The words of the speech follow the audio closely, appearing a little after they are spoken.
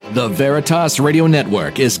The Veritas Radio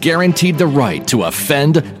Network is guaranteed the right to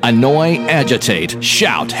offend, annoy, agitate,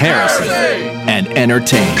 shout, heresy, and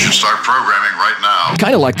entertain. You should start programming right now.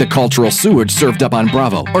 Kind of like the cultural sewage served up on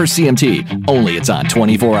Bravo or CMT, only it's on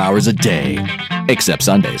 24 hours a day. Except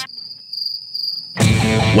Sundays.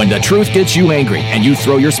 When the truth gets you angry and you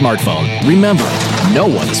throw your smartphone, remember, no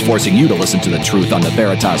one is forcing you to listen to the truth on the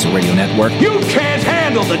Veritas Radio Network. You can't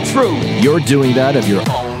handle the truth! You're doing that of your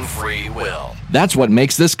own free will. That's what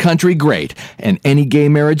makes this country great, and any gay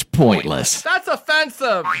marriage pointless. That's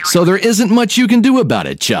offensive! So there isn't much you can do about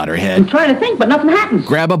it, Chowderhead. I'm trying to think, but nothing happens.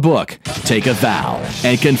 Grab a book, take a vow,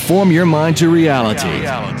 and conform your mind to reality.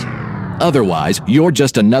 Otherwise, you're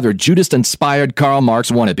just another Judas-inspired Karl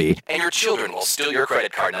Marx wannabe, and your children will steal your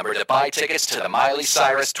credit card number to buy tickets to the Miley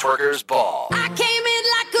Cyrus Twerkers Ball. I came in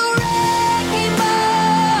like a wrecking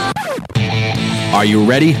ball. Are you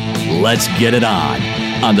ready? Let's get it on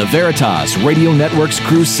the Veritas Radio Network's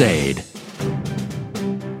Crusade.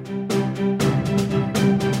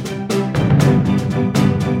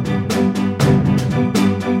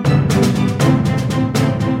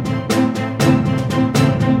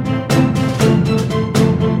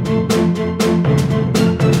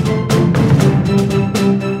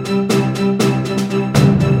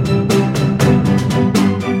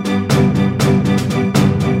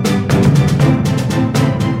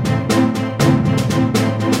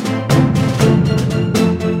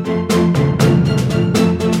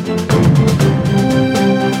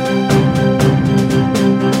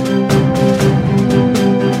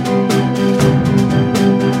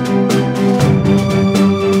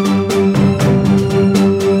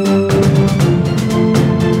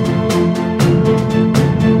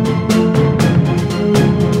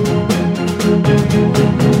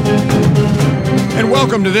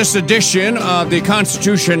 Welcome to this edition of the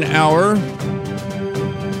Constitution Hour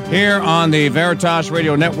here on the Veritas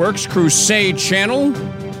Radio Network's Crusade channel.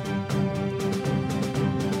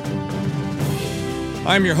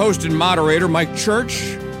 I'm your host and moderator, Mike Church.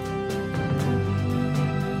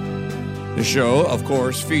 The show, of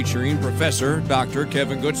course, featuring Professor Dr.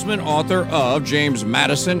 Kevin Gutzman, author of James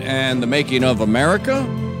Madison and the Making of America,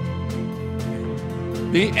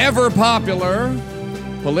 the ever-popular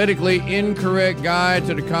Politically Incorrect Guide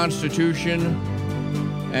to the Constitution,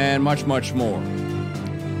 and much, much more.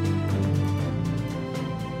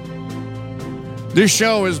 This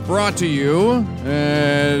show is brought to you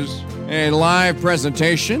as a live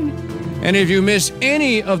presentation, and if you miss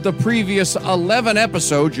any of the previous 11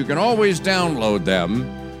 episodes, you can always download them.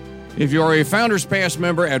 If you're a Founders Pass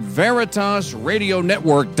member at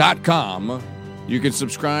VeritasRadioNetwork.com, you can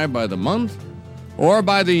subscribe by the month or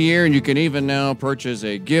by the year, and you can even now purchase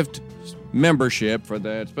a gift membership for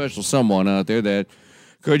that special someone out there that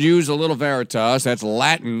could use a little Veritas. That's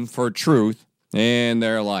Latin for truth in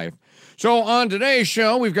their life. So on today's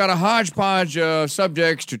show, we've got a hodgepodge of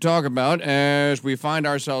subjects to talk about as we find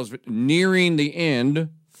ourselves nearing the end,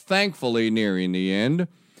 thankfully nearing the end,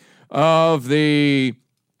 of the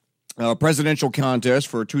presidential contest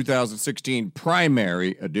for 2016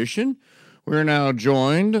 primary edition. We're now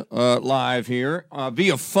joined live here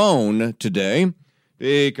via phone today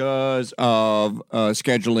because of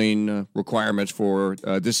scheduling requirements for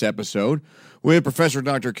this episode with Professor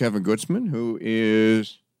Dr. Kevin Gutzman, who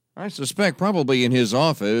is, I suspect, probably in his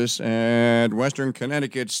office at Western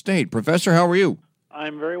Connecticut State. Professor, how are you?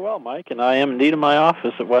 I'm very well, Mike, and I am indeed in my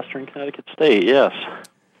office at Western Connecticut State, yes.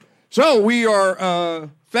 So we are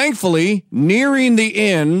thankfully nearing the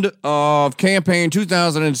end of campaign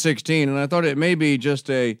 2016, and I thought it may be just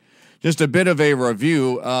a bit of a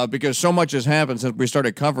review because so much has happened since we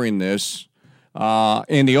started covering this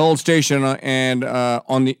in the old station and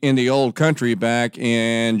in the old country back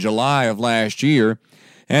in July of last year,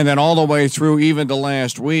 and then all the way through even the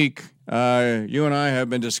last week. You and I have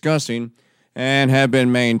been discussing and have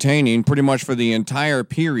been maintaining pretty much for the entire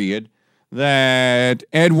period that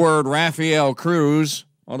Edward Raphael Cruz,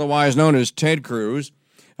 otherwise known as Ted Cruz,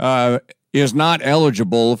 is not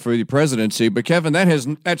eligible for the presidency. But Kevin,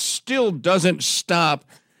 that still doesn't stop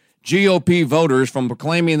GOP voters from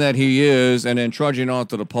proclaiming that he is and then trudging off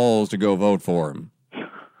to the polls to go vote for him.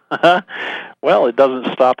 Well, it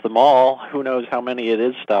doesn't stop them all. Who knows how many it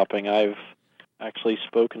is stopping. I've actually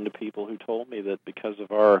spoken to people who told me that because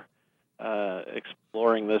of our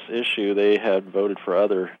exploring this issue, they had voted for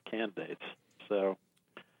other candidates. So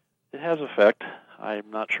it has effect.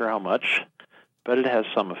 I'm not sure how much, but it has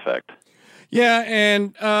some effect. Yeah,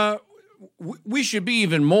 and we should be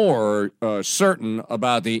even more certain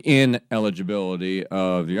about the ineligibility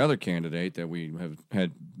of the other candidate that we have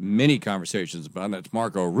had many conversations about, and that's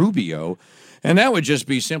Marco Rubio. And that would just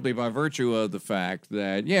be simply by virtue of the fact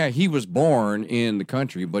that, yeah, he was born in the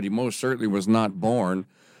country, but he most certainly was not born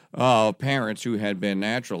of parents who had been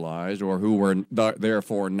naturalized or who were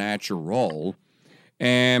therefore natural.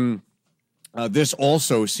 And this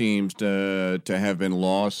also seems to have been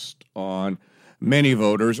lost on many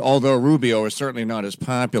voters, although Rubio is certainly not as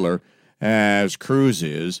popular as Cruz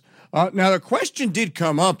is. Now, the question did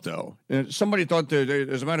come up, though. Somebody thought that,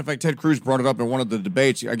 as a matter of fact, Ted Cruz brought it up in one of the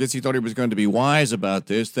debates. I guess he thought he was going to be wise about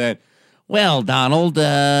this, that, well, Donald,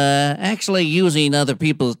 actually using other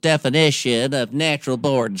people's definition of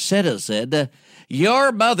natural-born citizen,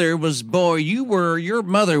 your mother was born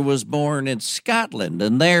in Scotland,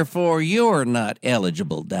 and therefore you're not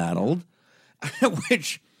eligible, Donald.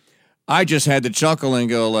 which I just had to chuckle and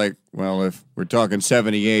go like, well, if we're talking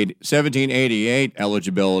 1788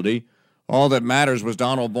 eligibility, all that matters was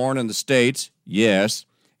Donald born in the States, yes,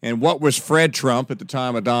 and what was Fred Trump at the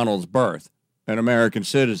time of Donald's birth? An American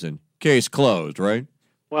citizen. Case closed, right?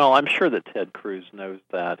 Well, I'm sure that Ted Cruz knows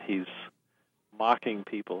that. He's mocking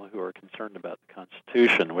people who are concerned about the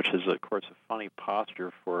Constitution, which is, of course, a funny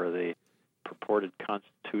posture for the purported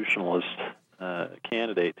constitutionalist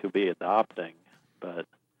candidate to be adopting, but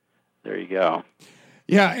there you go.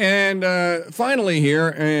 Yeah, and finally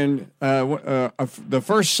here, and the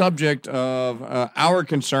first subject of our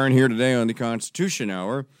concern here today on the Constitution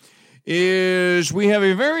Hour is we have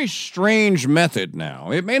a very strange method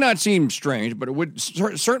now. It may not seem strange, but it would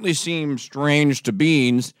certainly seem strange to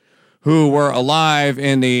beings who were alive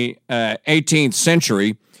in the 18th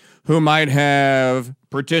century, who might have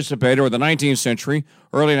participated, or the 19th century,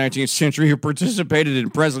 early 19th century, who participated in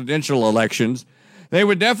presidential elections. They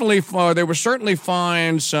would certainly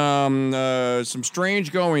find some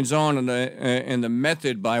strange goings on in the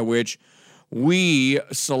method by which we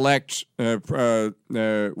select,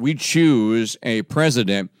 we choose a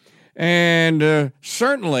president. And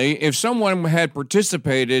certainly, if someone had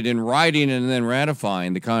participated in writing and then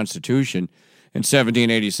ratifying the Constitution in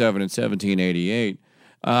 1787 and 1788,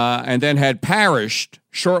 and then had perished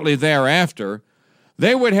shortly thereafter,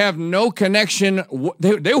 they would have no connection.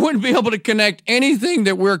 They wouldn't be able to connect anything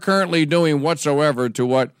that we're currently doing whatsoever to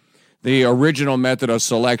what the original method of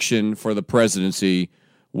selection for the presidency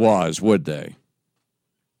was, would they?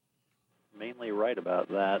 Mainly right about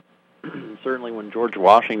that. Certainly when George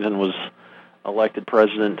Washington was elected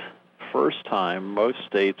president first time, most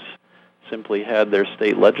states simply had their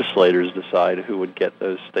state legislators decide who would get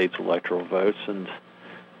those states' electoral votes, and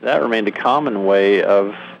that remained a common way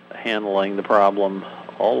of handling the problem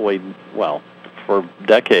all the way, well, for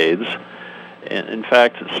decades. In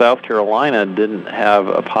fact, South Carolina didn't have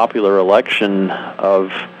a popular election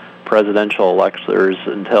of presidential electors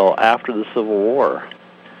until after the Civil War.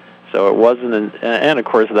 So it wasn't, and of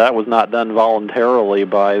course that was not done voluntarily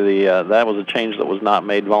by that was a change that was not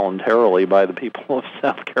made voluntarily by the people of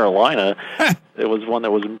South Carolina. It was one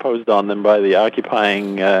that was imposed on them by the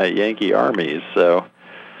occupying Yankee armies. So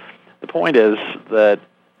the point is that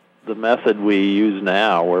the method we use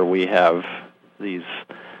now, where we have these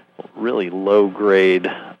really low-grade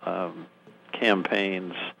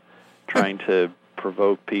campaigns trying to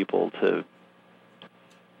provoke people to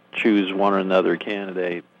choose one or another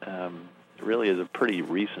candidate, really is a pretty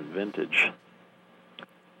recent vintage.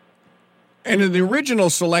 And in the original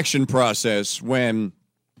selection process, when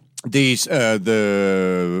the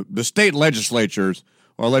state legislatures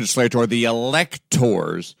or legislator, the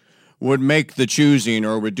electors, would make the choosing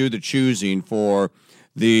or would do the choosing for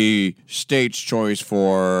the state's choice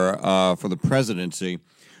for the presidency,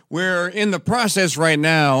 we're in the process right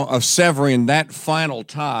now of severing that final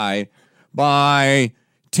tie by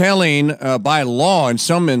telling, by law in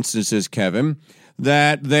some instances, Kevin,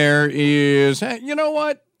 that there is, hey, you know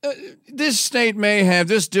what, this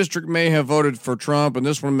district may have voted for Trump and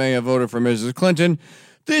this one may have voted for Mrs. Clinton.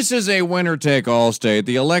 This is a winner-take-all state.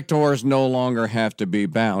 The electors no longer have to be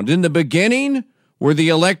bound. In the beginning, were the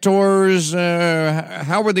electors,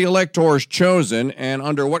 how were the electors chosen, and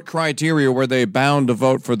under what criteria were they bound to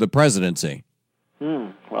vote for the presidency?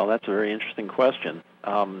 Well, that's a very interesting question.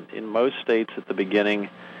 In most states at the beginning,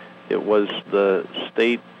 it was the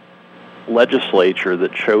state legislature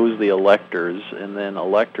that chose the electors, and then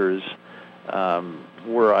electors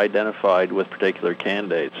were identified with particular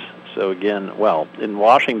candidates. So again, well, in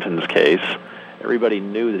Washington's case, everybody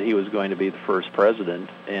knew that he was going to be the first president,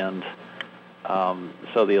 and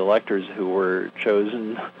so the electors who were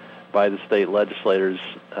chosen by the state legislators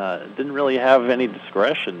didn't really have any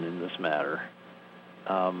discretion in this matter.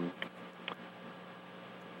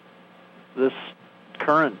 this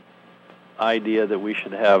current idea that we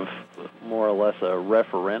should have more or less a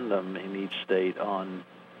referendum in each state on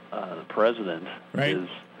the president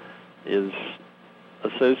is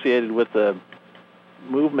associated with the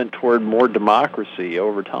movement toward more democracy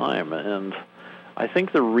over time. And I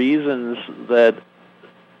think the reasons that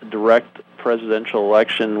direct presidential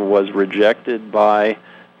election was rejected by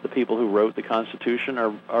the people who wrote the Constitution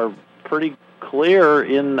are pretty clear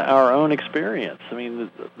in our own experience. I mean,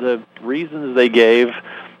 the reasons they gave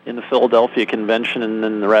in the Philadelphia Convention and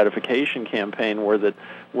in the ratification campaign were that,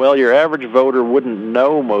 well, your average voter wouldn't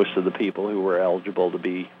know most of the people who were eligible to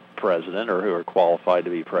be president or who are qualified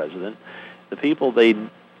to be president. The people they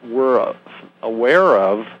were aware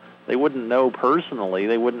of, they wouldn't know personally.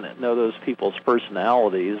 They wouldn't know those people's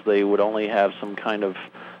personalities. They would only have some kind of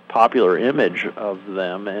popular image of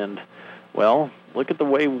them. And, well, look at the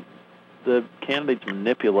way the candidates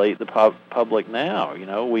manipulate the public now. You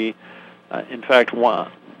know, in fact,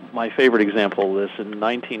 my favorite example of this, in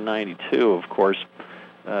 1992, of course,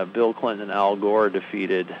 Bill Clinton and Al Gore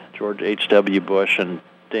defeated George H.W. Bush and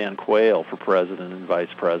Dan Quayle for president and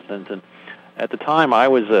vice president. And at the time, I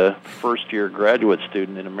was a first-year graduate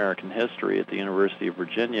student in American history at the University of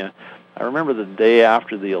Virginia. I remember the day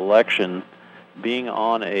after the election being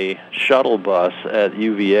on a shuttle bus at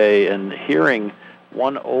UVA and hearing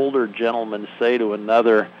one older gentleman say to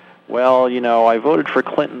another, well, you know, I voted for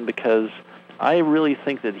Clinton because I really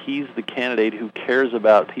think that he's the candidate who cares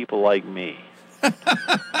about people like me.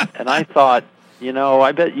 And I thought, you know,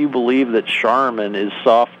 I bet you believe that Charmin is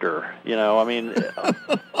softer. You know, I mean,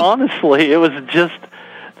 honestly, it was just,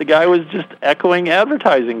 the guy was just echoing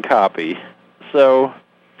advertising copy. So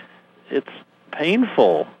it's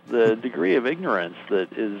painful, the degree of ignorance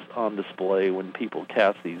that is on display when people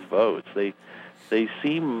cast these votes. They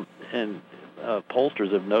seem, and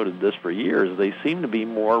pollsters have noted this for years, they seem to be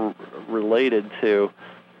more related to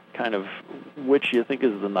kind of which you think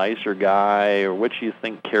is the nicer guy or which you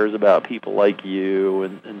think cares about people like you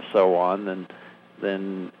and so on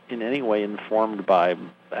than in any way informed by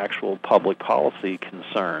actual public policy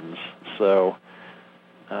concerns. So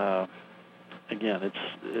again,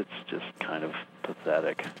 it's just kind of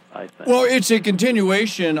pathetic, I think. Well, it's a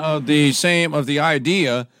continuation of the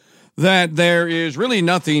idea that there is really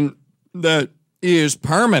nothing that is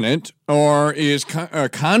permanent or is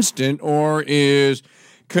constant or is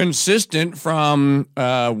consistent from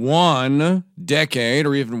one decade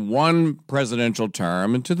or even one presidential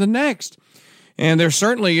term into the next. And there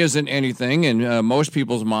certainly isn't anything in most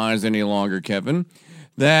people's minds any longer, Kevin,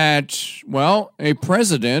 that, well, a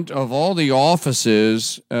president of all the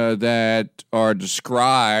offices that are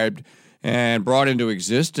described and brought into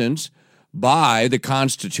existence by the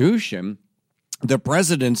Constitution, the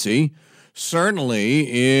presidency certainly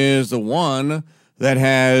is the one that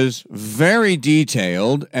has very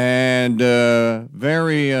detailed and they're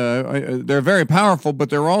very powerful, but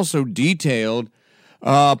they're also detailed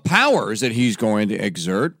powers that he's going to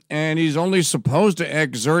exert, and he's only supposed to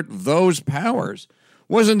exert those powers.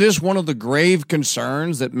 Wasn't this one of the grave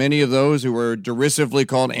concerns that many of those who were derisively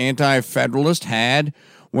called anti-federalist had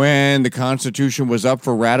when the Constitution was up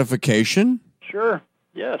for ratification? Sure,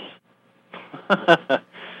 yes.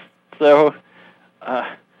 So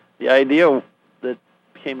the idea that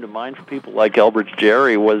came to mind for people like Elbridge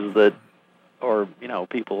Gerry was that, or, you know,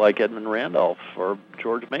 people like Edmund Randolph or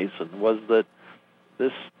George Mason, was that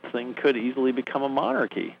this thing could easily become a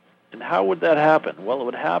monarchy. And how would that happen? Well, it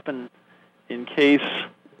would happen in case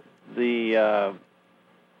the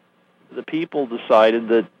people decided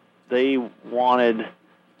that they wanted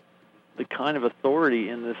the kind of authority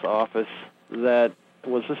in this office that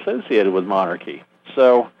was associated with monarchy.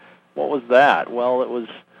 So what was that? Well, it was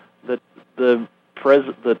that the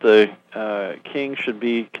king should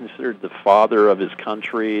be considered the father of his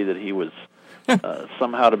country, that he was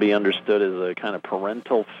somehow to be understood as a kind of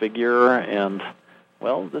parental figure. And,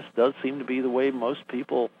 well, this does seem to be the way most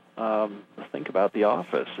people think about the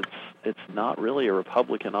office. It's not really a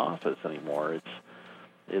Republican office anymore.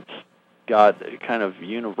 It's got a kind of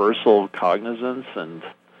universal cognizance, and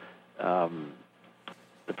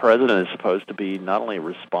the president is supposed to be not only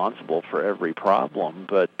responsible for every problem,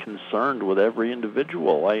 but concerned with every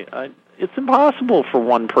individual. It's impossible for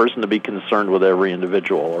one person to be concerned with every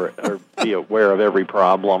individual or be aware of every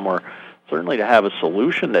problem, or certainly to have a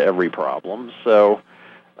solution to every problem. So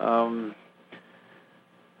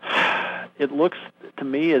it looks to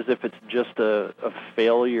me as if it's just a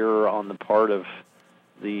failure on the part of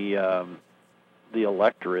the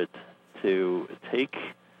electorate to take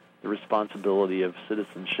the responsibility of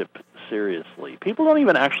citizenship seriously. People don't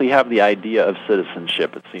even actually have the idea of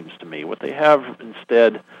citizenship, it seems to me. What they have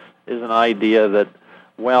instead is an idea that,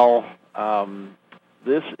 well,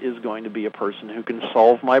 this is going to be a person who can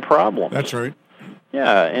solve my problems. That's right.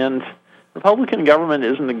 Yeah, and Republican government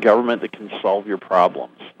isn't a government that can solve your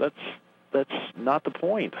problems. That's not the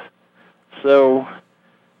point. So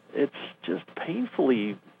it's just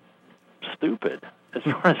painfully stupid, as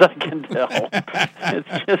far as I can tell.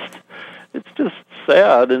 It's just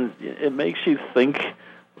sad, and it makes you think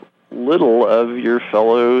little of your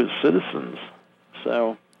fellow citizens.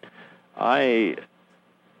 So I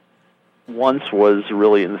once was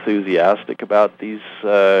really enthusiastic about these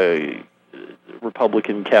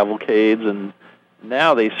Republican cavalcades, and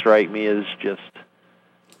now they strike me as just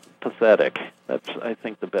pathetic. That's, I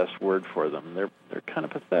think, the best word for them. They're kind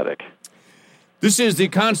of pathetic. This is the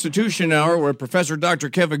Constitution Hour with Professor Dr.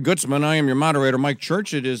 Kevin Gutzman. I am your moderator, Mike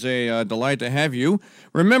Church. It is a delight to have you.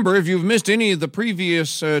 Remember, if you've missed any of the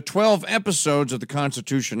previous 12 episodes of the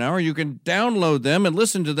Constitution Hour, you can download them and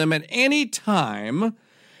listen to them at any time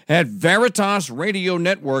at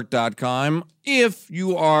VeritasRadioNetwork.com if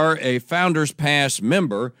you are a Founders Pass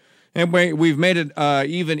member. And we've made it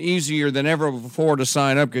even easier than ever before to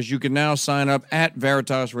sign up, because you can now sign up at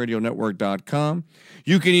VeritasRadioNetwork.com.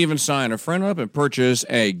 You can even sign a friend up and purchase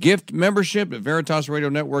a gift membership at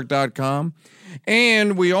VeritasRadioNetwork.com.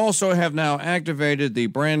 And we also have now activated the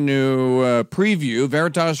brand new preview,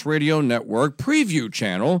 Veritas Radio Network preview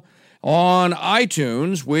channel on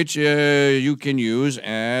iTunes, which you can use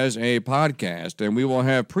as a podcast. And we will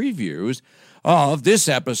have previews of this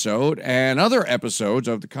episode and other episodes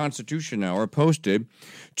of the Constitution Hour posted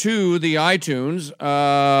to the iTunes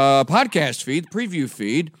podcast feed, preview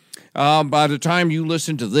feed, by the time you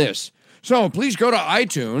listen to this. So please go to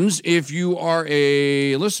iTunes if you are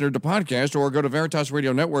a listener to podcast, or go to Veritas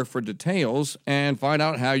Radio Network for details and find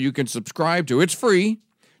out how you can subscribe to. It's free,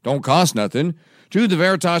 don't cost nothing, to the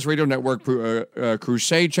Veritas Radio Network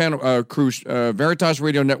Crusade channel, Veritas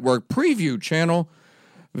Radio Network preview channel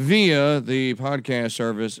via the podcast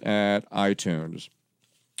service at iTunes.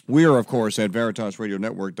 We are, of course, at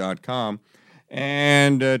VeritasRadioNetwork.com.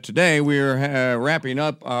 And today we are wrapping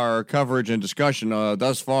up our coverage and discussion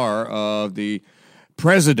thus far of the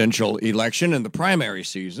presidential election and the primary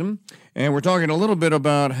season. And we're talking a little bit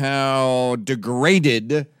about how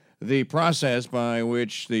degraded the process by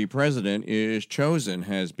which the president is chosen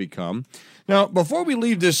has become. Now, before we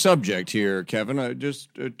leave this subject here, Kevin, just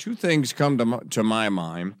two things come to my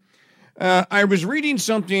mind. I was reading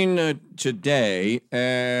something today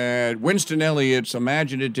at Winston Elliott's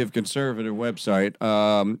Imaginative Conservative website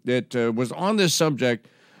that was on this subject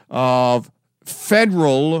of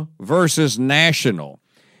federal versus national.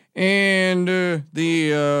 And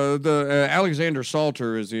the Alexander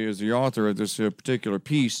Salter is the author of this particular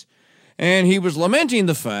piece, and he was lamenting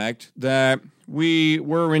the fact that we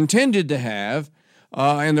were intended to have,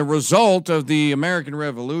 and the result of the American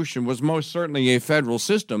Revolution was most certainly a federal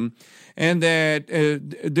system, and that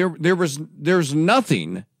there's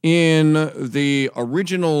nothing in the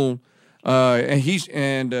original.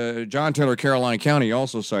 John Taylor Caroline County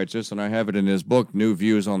also cites this, and I have it in his book, New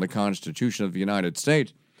Views on the Constitution of the United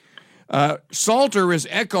States. Salter is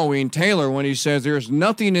echoing Taylor when he says there's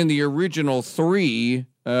nothing in the original three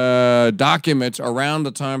documents around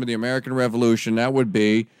the time of the American Revolution. That would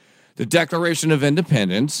be the Declaration of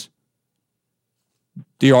Independence,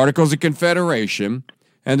 the Articles of Confederation,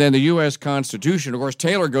 and then the U.S. Constitution. Of course,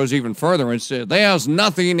 Taylor goes even further and says there's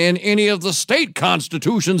nothing in any of the state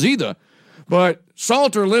constitutions either. But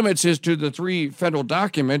Salter limits his to the three federal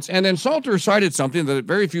documents, and then Salter cited something that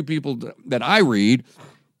very few people that I read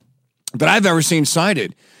that I've ever seen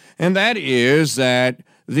cited, and that is that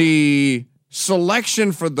the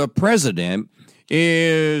selection for the president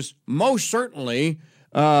is most certainly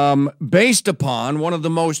based upon one of the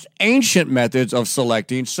most ancient methods of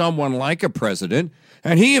selecting someone like a president.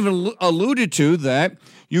 And he even alluded to that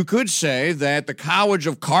you could say that the College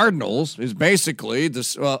of Cardinals is basically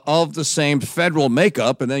this, of the same federal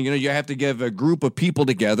makeup, and then you have to give a group of people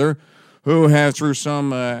together who have, through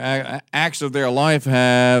some acts of their life,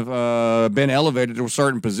 have been elevated to a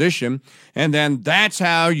certain position, and then that's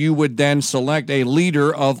how you would then select a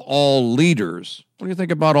leader of all leaders. What do you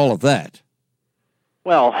think about all of that?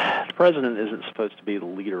 Well, the president isn't supposed to be the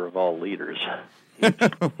leader of all leaders.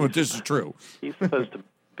 Well, this is true. He's supposed to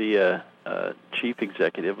be a chief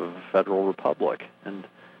executive of a federal republic, and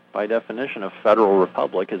by definition, a federal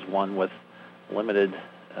republic is one with limited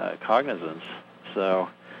cognizance. So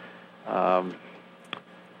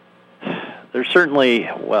there's certainly,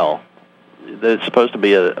 there's supposed to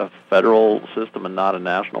be a federal system and not a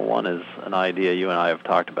national one is an idea you and I have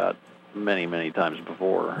talked about many, many times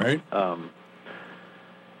before. Right.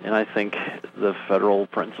 And I think the federal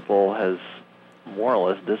principle has more or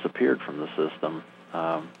less disappeared from the system.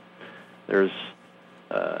 There's,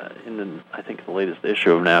 I think the latest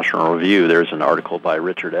issue of National Review, there's an article by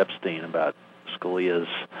Richard Epstein about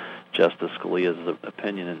Justice Scalia's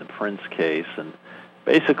opinion in the Prince case, and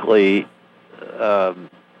basically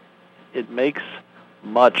it makes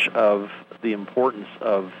much of the importance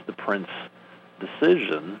of the Prince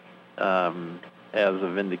decision as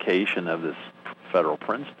a vindication of this federal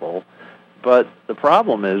principle. But the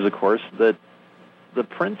problem is, of course, that the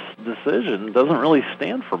Prince decision doesn't really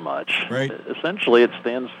stand for much. Right. Essentially, it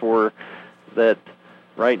stands for that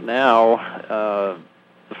right now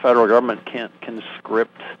the federal government can't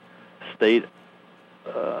conscript state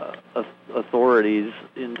authorities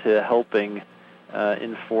into helping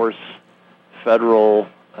enforce federal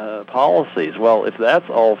policies. Well, if that's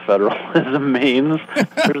all federalism means,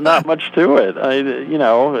 there's not much to it.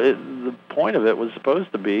 The point of it was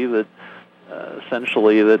supposed to be that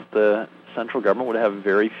essentially that the central government would have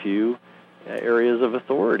very few areas of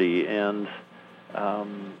authority, and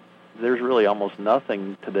there's really almost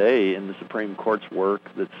nothing today in the Supreme Court's work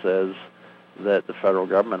that says that the federal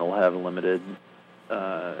government will have limited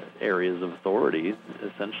areas of authority.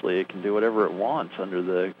 Essentially, it can do whatever it wants under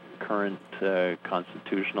the current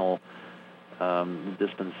constitutional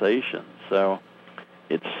dispensation. So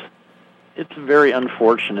it's very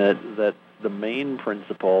unfortunate that the main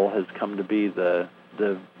principle has come to be the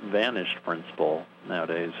vanished principle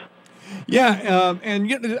nowadays. Yeah,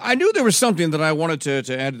 and I knew there was something that I wanted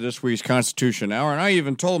to add to this week's Constitution Hour, and I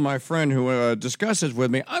even told my friend who discusses with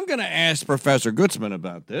me, I'm going to ask Professor Gutzman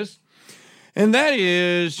about this. And that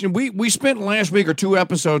is, we spent last week or 2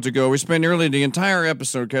 episodes ago, we spent nearly the entire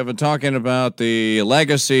episode, Kevin, talking about the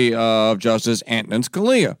legacy of Justice Antonin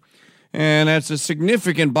Scalia. And that's a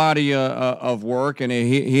significant body of work, and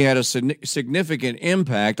he had a significant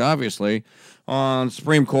impact, obviously, on the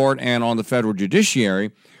Supreme Court and on the federal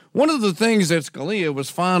judiciary. One of the things that Scalia was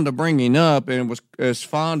fond of bringing up and was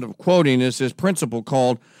fond of quoting is his principle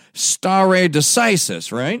called stare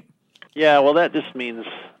decisis, right? Yeah, well, that just means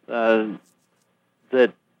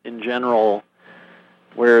that in general,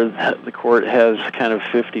 where the court has kind of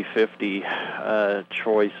 50-50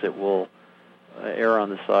 choice, it will err on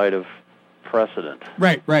the side of precedent.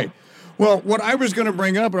 Right. Well, what I was going to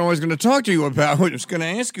bring up and I was going to talk to you about, I was going to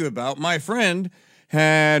ask you about, my friend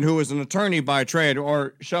who is an attorney by trade,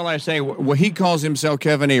 or shall I say, what he calls himself,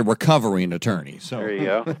 Kevin, a recovering attorney. So there you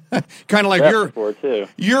go. Kind of like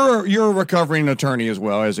you're a recovering attorney as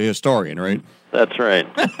well as a historian, right? That's right.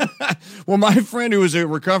 Well, my friend who is a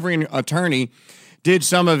recovering attorney did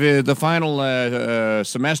some of the final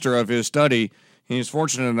semester of his study. He's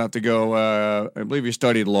fortunate enough to go, I believe he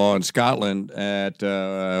studied law in Scotland at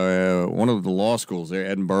one of the law schools there,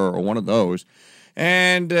 Edinburgh, or one of those.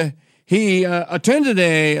 And he attended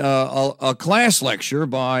a class lecture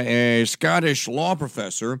by a Scottish law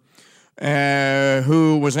professor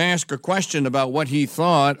who was asked a question about what he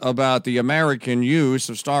thought about the American use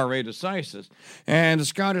of stare decisis. And the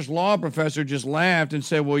Scottish law professor just laughed and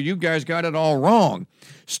said, well, you guys got it all wrong.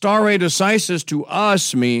 Stare decisis to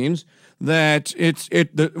us means that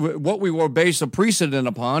what we will base a precedent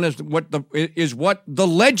upon is what the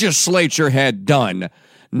legislature had done,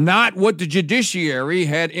 not what the judiciary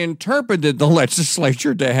had interpreted the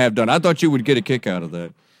legislature to have done. I thought you would get a kick out of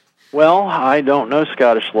that. Well, I don't know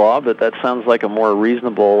Scottish law, but that sounds like a more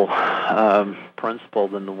reasonable principle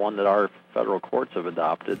than the one that our federal courts have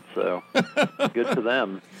adopted, so good for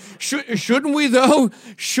them. Shouldn't we, though?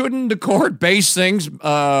 Shouldn't the court base things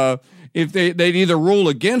if they'd either rule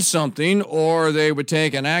against something or they would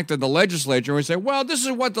take an act of the legislature and say, well, this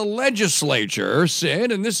is what the legislature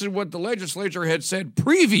said, and this is what the legislature had said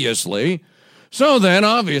previously. So then,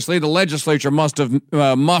 obviously, the legislature must have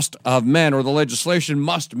meant, or the legislation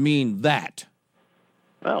must mean that.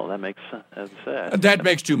 Well, that makes sense. That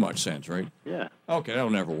makes too much sense, right? Yeah. Okay, that'll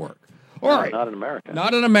never work. All right. Not in America.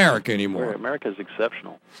 Not in America anymore. America's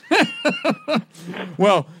exceptional.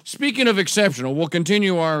 Well, speaking of exceptional, we'll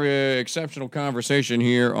continue our exceptional conversation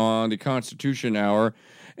here on the Constitution Hour.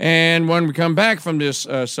 And when we come back from this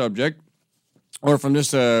subject, or from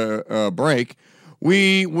this break,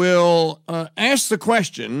 we will ask the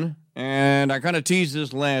question, and I kind of teased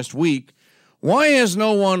this last week, why has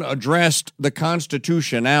no one addressed the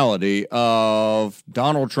constitutionality of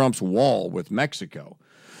Donald Trump's wall with Mexico?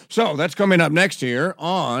 So that's coming up next here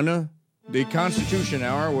on the Constitution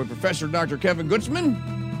Hour with Professor Dr. Kevin Gutzman.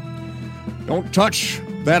 Don't touch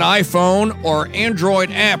that iPhone or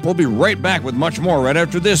Android app. We'll be right back with much more right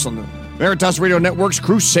after this on the Veritas Radio Network's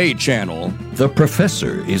Crusade channel. The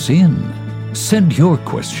professor is in. Send your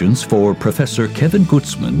questions for Professor Kevin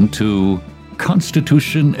Gutzman to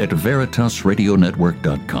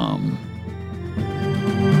Constitution@veritasradionetwork.com.